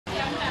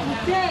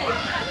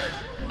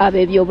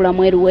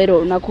Ab'ebyobulamu e Luweero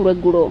olunaku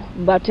lw'eggulo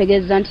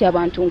bategeeza nti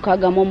abantu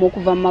 61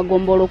 okuva mu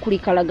magombolo okuli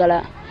Kalagala,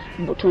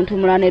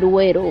 Butuntumula ne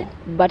Luweero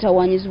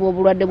batawanyizibwa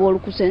obulwadde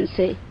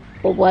bw'olukusense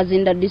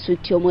obwazinda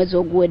disitulikiti omwezi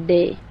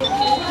oguwedde.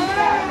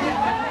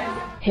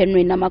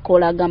 Henry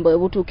Namakoola agamba bwe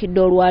butuukidde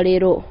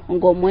olwaleero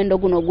ng'omuwendo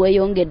guno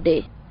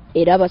gweyongedde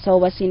era abasawo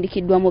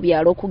basindikiddwa mu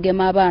byalo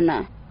okugema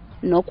abaana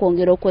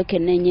n'okwongera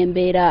okwekeneenya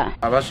embeera.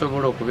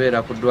 Abasobola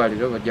okubeera ku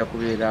ddwaliro bajja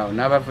kubeeraawo,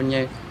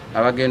 n'abafunye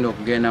abagenda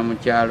okugenda mu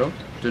kyalo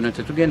tuno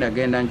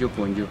tetugendagenda nju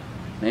ku nju,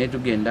 naye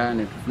tugenda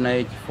ne tufunayo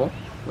ekifo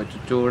we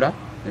tutuula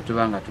ne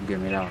tuba nga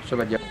tugemerawo.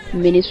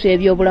 Minisitule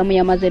y'ebyobulamu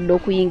yamaze dda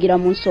okuyingira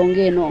mu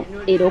nsonga eno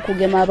era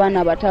okugema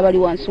abaana abato abali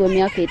wansi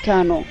w'emyaka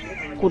 5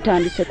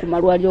 kutandise ku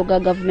malwaliro ga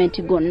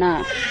gavumenti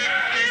gonna.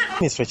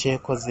 Minisitule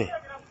kyekoze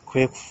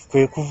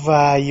kwe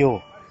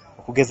kuvaayo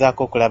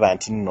okugezaako okulaba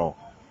nti nno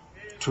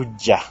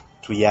tujja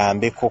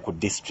tuyambeko ku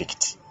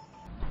disitulikiti.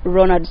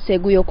 Ronald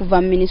Seguyo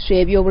okuva mu Minisitule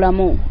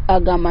y'ebyobulamu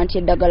agamba nti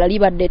eddagala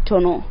libadde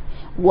ttono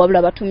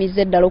wabula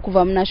batumizza eddala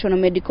okuva mu National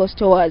Medical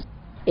Stores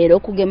era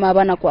okugema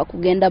abaana kwa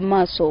kugenda mu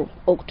maaso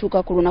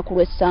okutuuka ku lunaku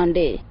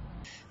lw'Essande.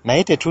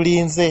 Naye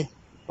tetulinze,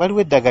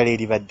 waliwo eddagala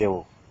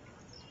eribaddewo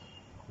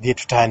lye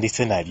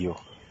tutandise nalyo.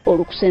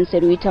 Olukusense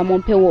luyita mu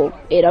mpewo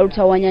era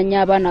lutawanya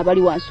nnyo abaana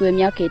abali wansi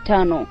w'emyaka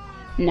 5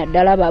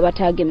 naddala abo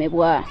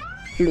abataagemebwa.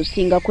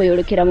 Lusinga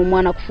kweyolekera mu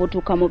mwana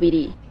kufuutuuka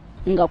mubiri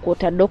nga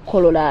kw'otadde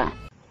okukolola.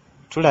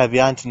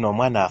 Tulabya nti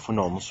n'omwana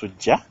afuna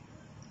omusujja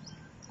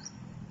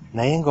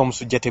naye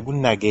ng'omusujja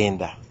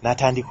tegunnagenda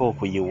n'atandika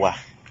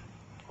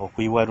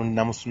okuyiwa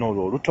lunnamusuna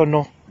olwo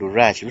olutono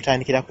lulwaki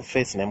lutandikira ku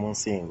feesi ne mu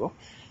nsingo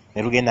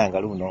ne lugenda nga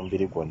lubuna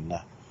omubiri gwonna.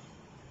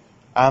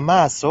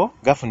 Amaaso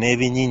gafuna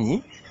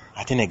ebinyinyi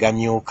ate ne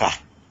gamyuka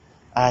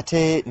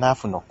ate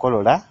n'afuna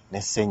okukolola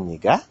ne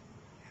ssenyiga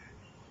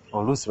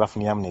oluusi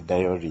bafuniramu ne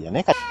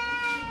diarrhea.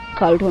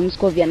 Carlton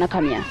Scovia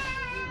Nakamya,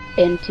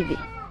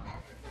 NTV.